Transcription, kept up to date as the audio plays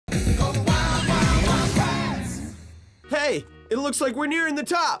It looks like we're nearing the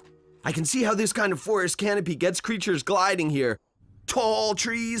top. I can see how this kind of forest canopy gets creatures gliding here. Tall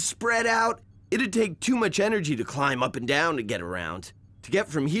trees spread out. It'd take too much energy to climb up and down to get around. To get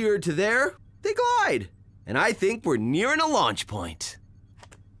from here to there, they glide. And I think we're nearing a launch point.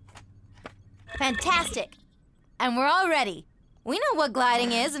 Fantastic. And we're all ready. We know what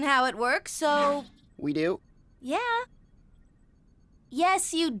gliding is and how it works, so... We do? Yeah.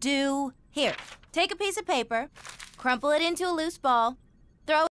 Yes, you do. Here, take a piece of paper, crumple it into a loose ball,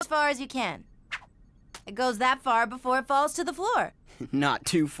 throw it as far as you can. It goes that far before it falls to the floor. Not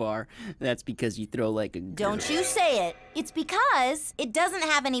too far. That's because you throw like a... Don't you say it. It's because it doesn't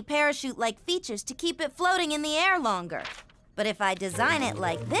have any parachute-like features to keep it floating in the air longer. But if I design it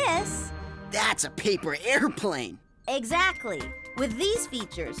like this... That's a paper airplane. Exactly. With these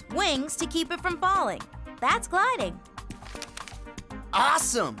features, wings to keep it from falling. That's gliding.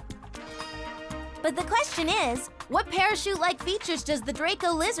 Awesome! But the question is, what parachute-like features does the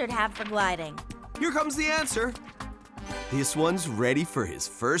Draco lizard have for gliding? Here comes the answer. This one's ready for his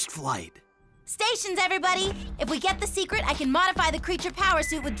first flight. Stations, everybody! If we get the secret, I can modify the creature power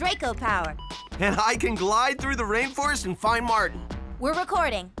suit with Draco power. And I can glide through the rainforest and find Martin. We're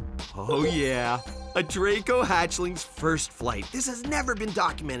recording. Oh yeah, a Draco hatchling's first flight. This has never been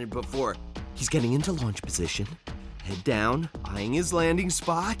documented before. He's getting into launch position. Head down, eyeing his landing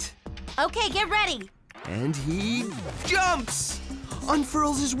spot. Okay, get ready. And he jumps!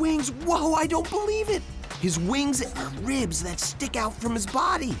 Unfurls his wings. Whoa, I don't believe it! His wings are ribs that stick out from his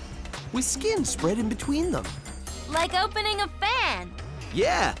body, with skin spread in between them. Like opening a fan.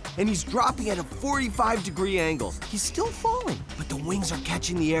 Yeah, and he's dropping at a 45-degree angle. He's still falling, but the wings are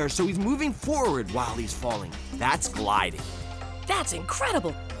catching the air, so he's moving forward while he's falling. That's gliding. That's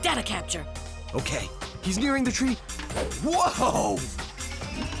incredible. Data capture. Okay, he's nearing the tree. Whoa!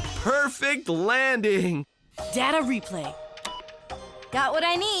 Perfect landing. Data replay. Got what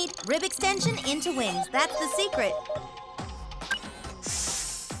I need. Rib extension into wings. That's the secret.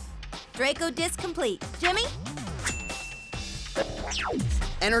 Draco disc complete. Jimmy?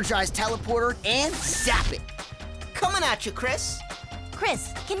 Energize teleporter and zap it. Coming at you, Chris.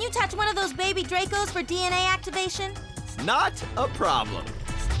 Chris, can you touch one of those baby Dracos for DNA activation? Not a problem.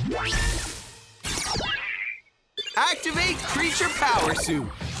 Activate creature power suit.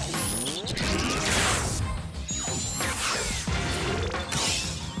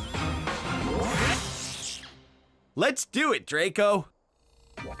 Let's do it, Draco.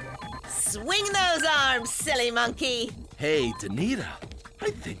 Swing those arms, silly monkey. Hey, Danita,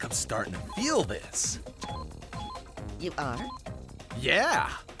 I think I'm starting to feel this. You are? Yeah.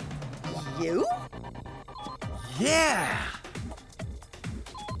 You? Yeah.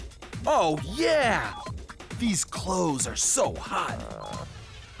 Oh, yeah. These clothes are so hot.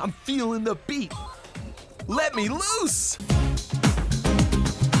 I'm feeling the beat. Let me loose.